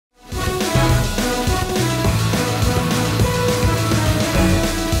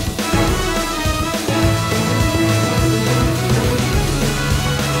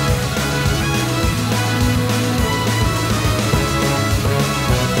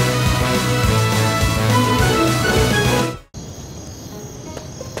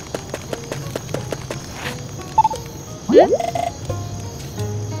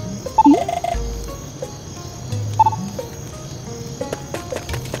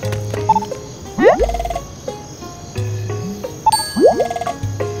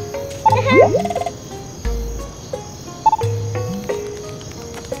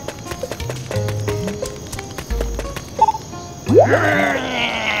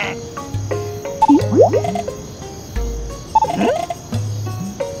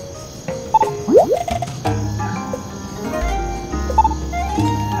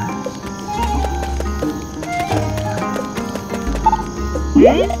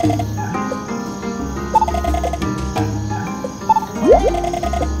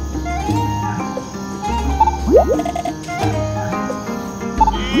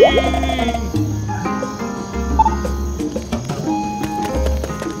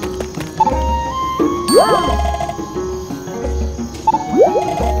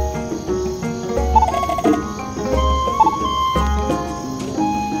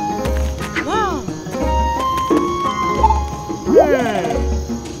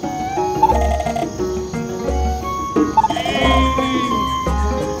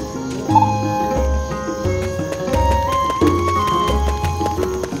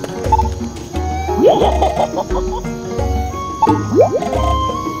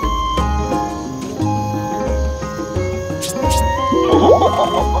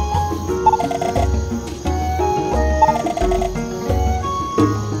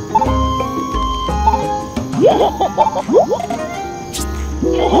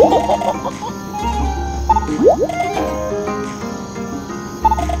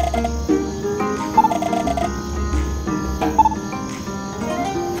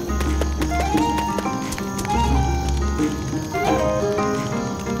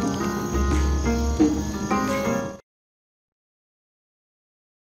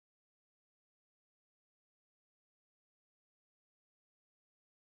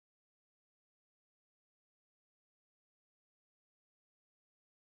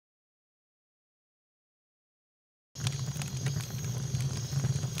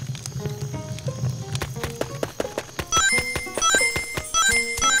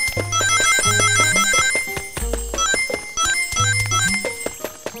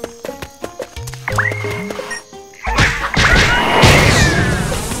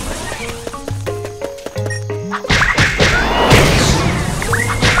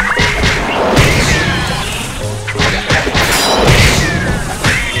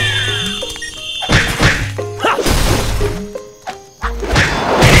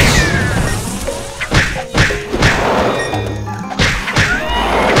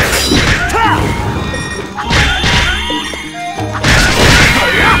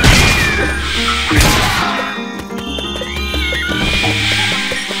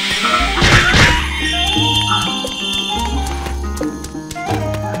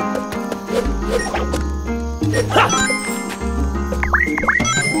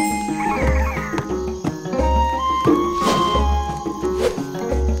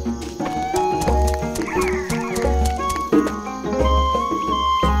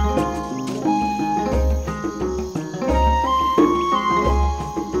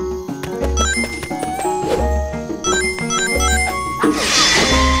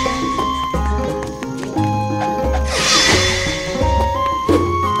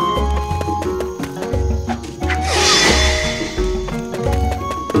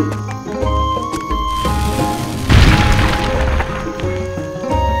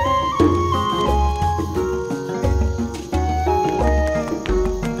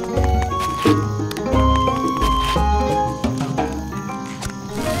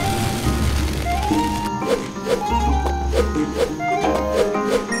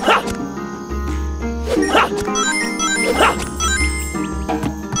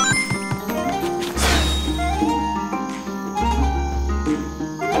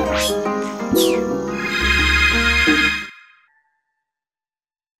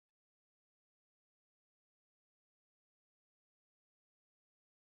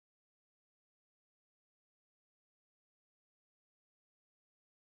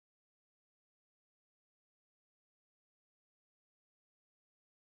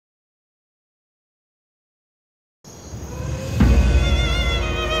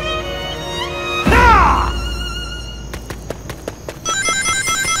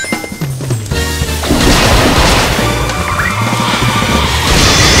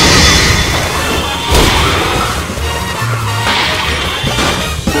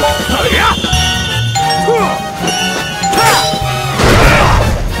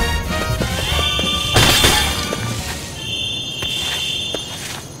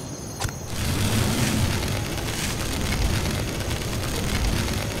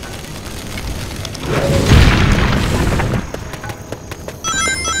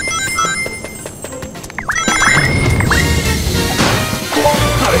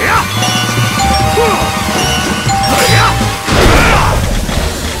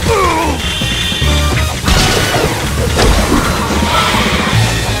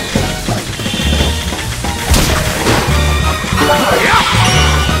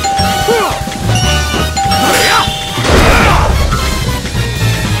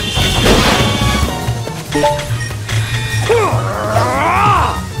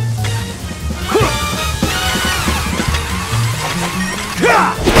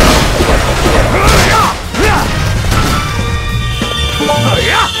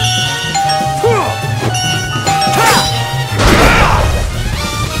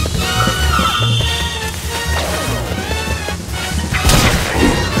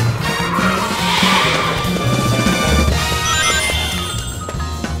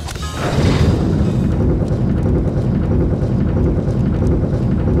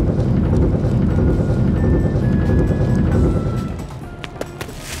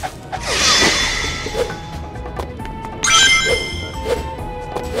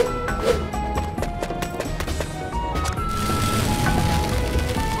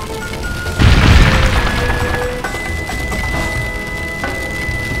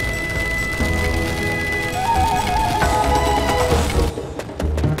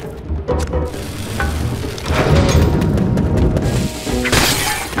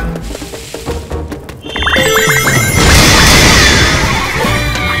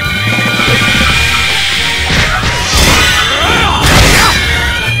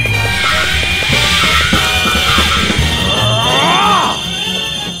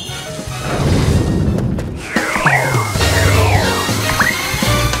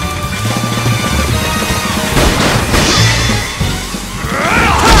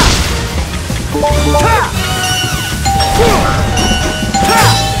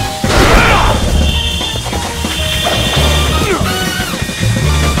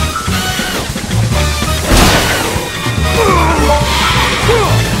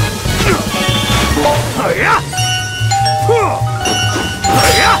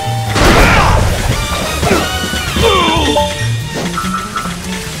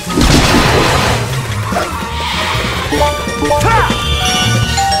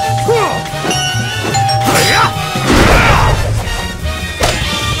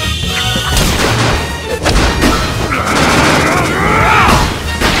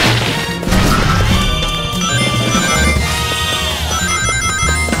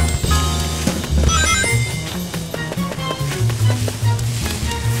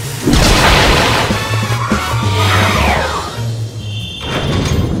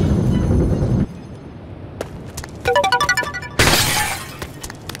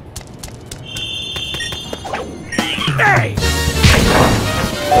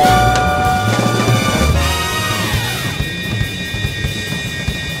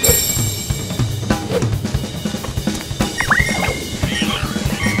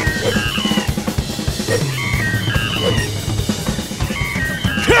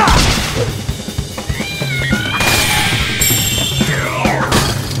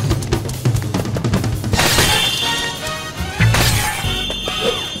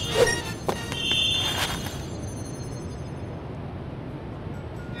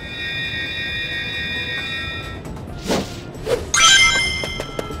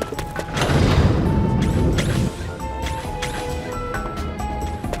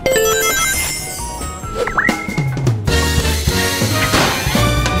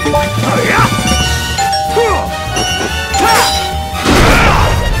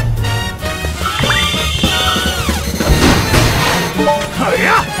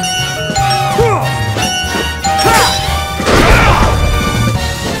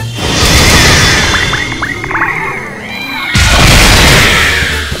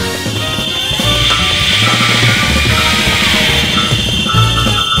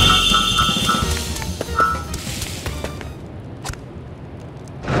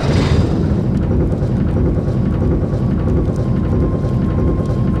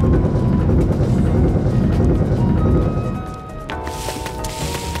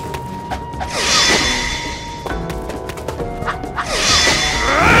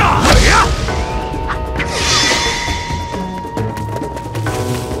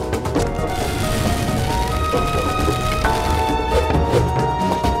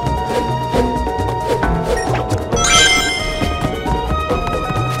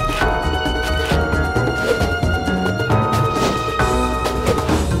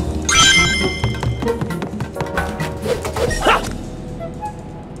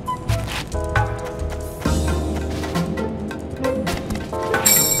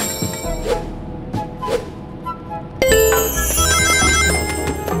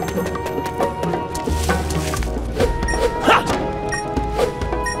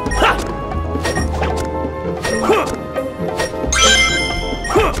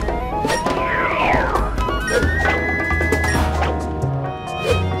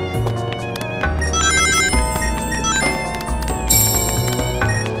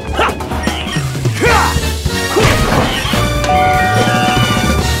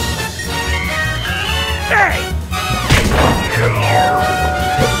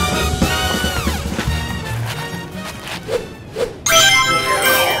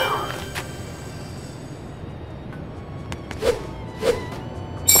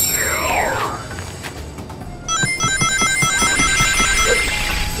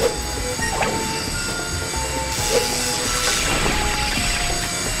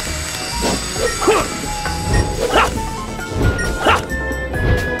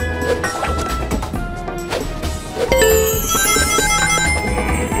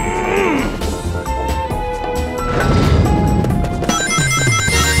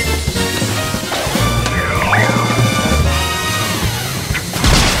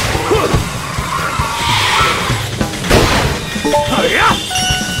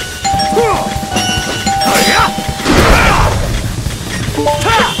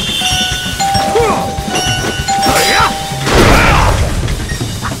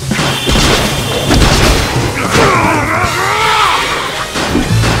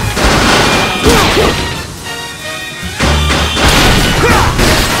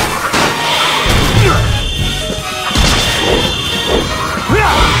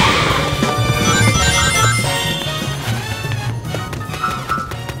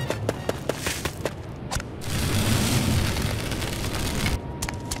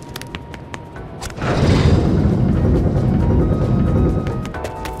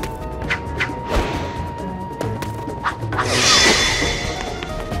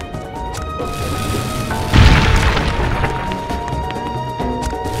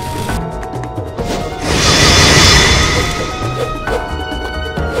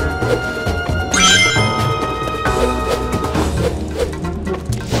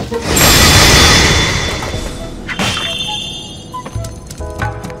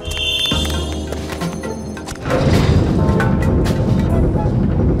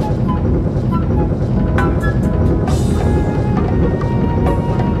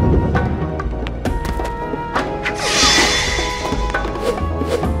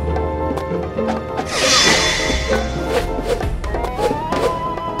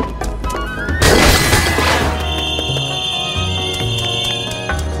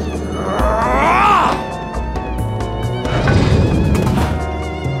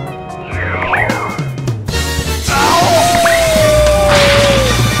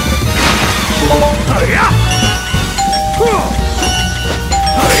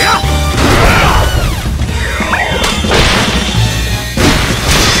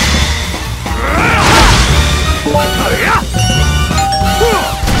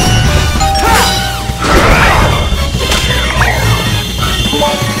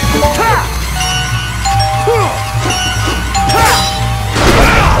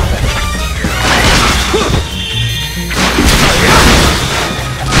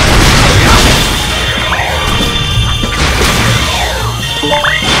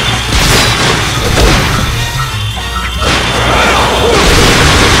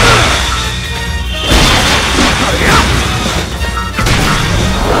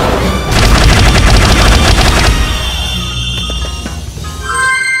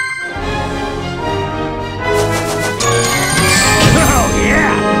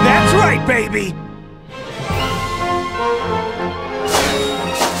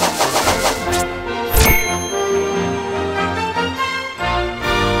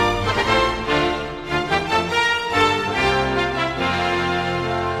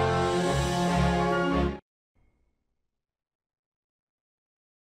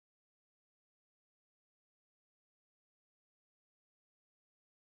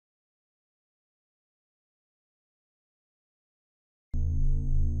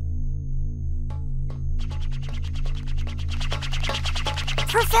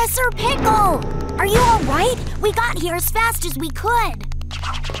Professor Pickle! Are you all right? We got here as fast as we could.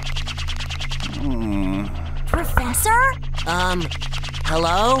 Professor?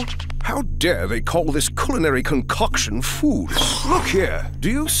 Hello? How dare they call this culinary concoction food? Look here, do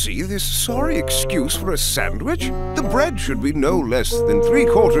you see this sorry excuse for a sandwich? The bread should be no less than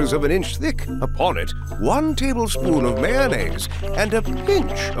 3/4 of an inch thick. Upon it, 1 tablespoon of mayonnaise and a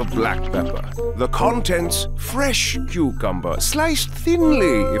pinch of black pepper. The contents, fresh cucumber, sliced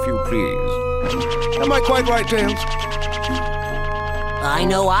thinly, if you please. Am I quite right, Tails? I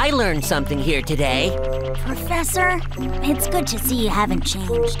know I learned something here today. Professor, it's good to see you haven't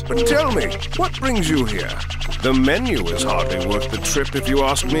changed. But tell me, what brings you here? The menu is hardly worth the trip, if you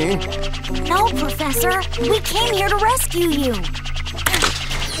ask me. No, Professor. We came here to rescue you.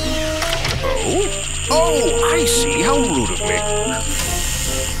 Oh, I see. How rude of me.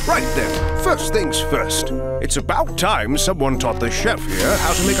 Right then, first things first. It's about time someone taught the chef here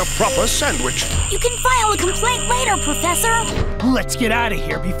how to make a proper sandwich. You can file a complaint later, Professor. Let's get out of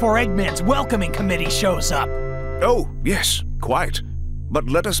here before Eggman's welcoming committee shows up. Oh, yes, quite. But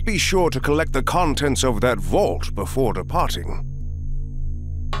let us be sure to collect the contents of that vault before departing.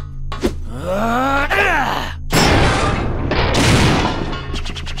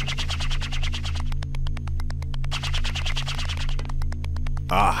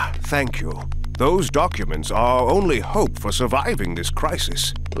 Ah, thank you. Those documents are our only hope for surviving this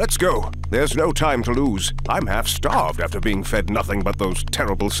crisis. Let's go. There's no time to lose. I'm half starved after being fed nothing but those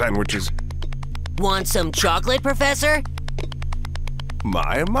terrible sandwiches. Want some chocolate, Professor?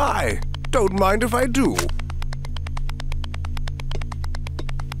 My. Don't mind if I do.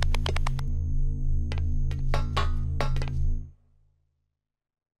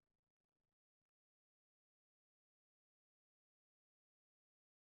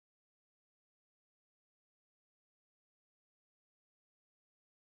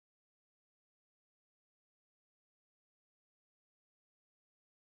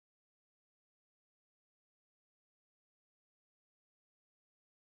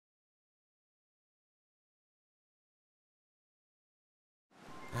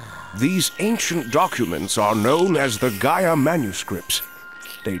 These ancient documents are known as the Gaia Manuscripts.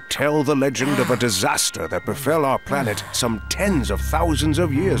 They tell the legend of a disaster that befell our planet some tens of thousands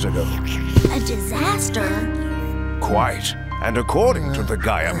of years ago. A disaster? Quite. And according to the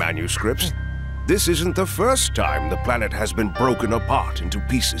Gaia Manuscripts, this isn't the first time the planet has been broken apart into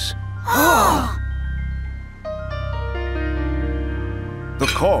pieces.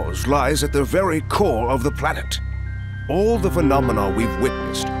 The cause lies at the very core of the planet. All the phenomena we've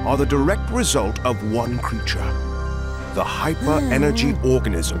witnessed are the direct result of one creature. The hyper-energy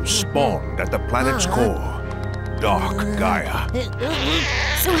organism spawned at the planet's core, Dark Gaia.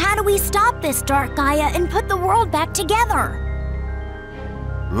 So how do we stop this Dark Gaia and put the world back together?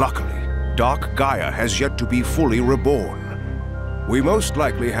 Luckily, Dark Gaia has yet to be fully reborn. We most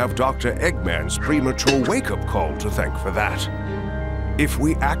likely have Dr. Eggman's premature wake-up call to thank for that. If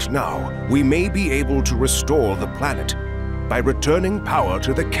we act now, we may be able to restore the planet by returning power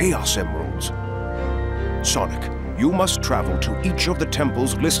to the Chaos Emeralds. Sonic, you must travel to each of the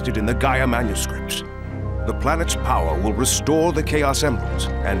temples listed in the Gaia Manuscripts. The planet's power will restore the Chaos Emeralds,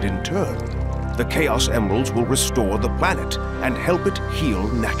 and in turn, the Chaos Emeralds will restore the planet and help it heal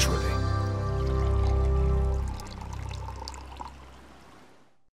naturally.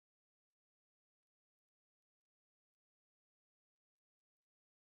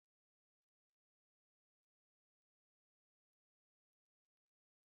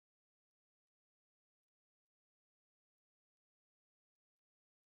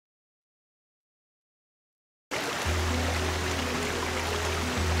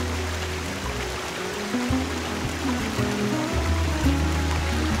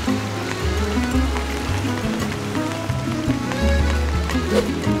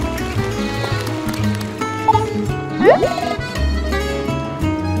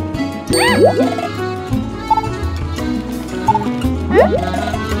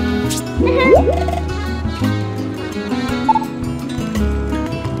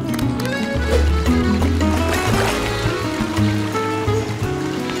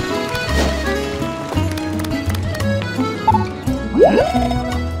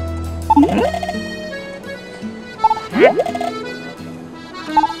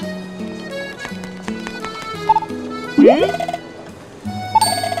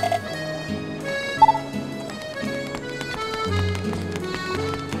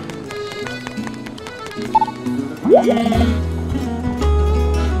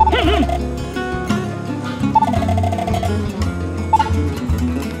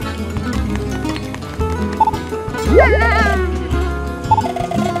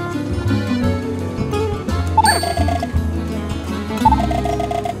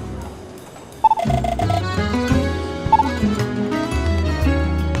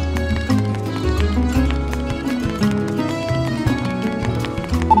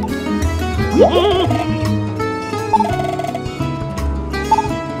 Huh?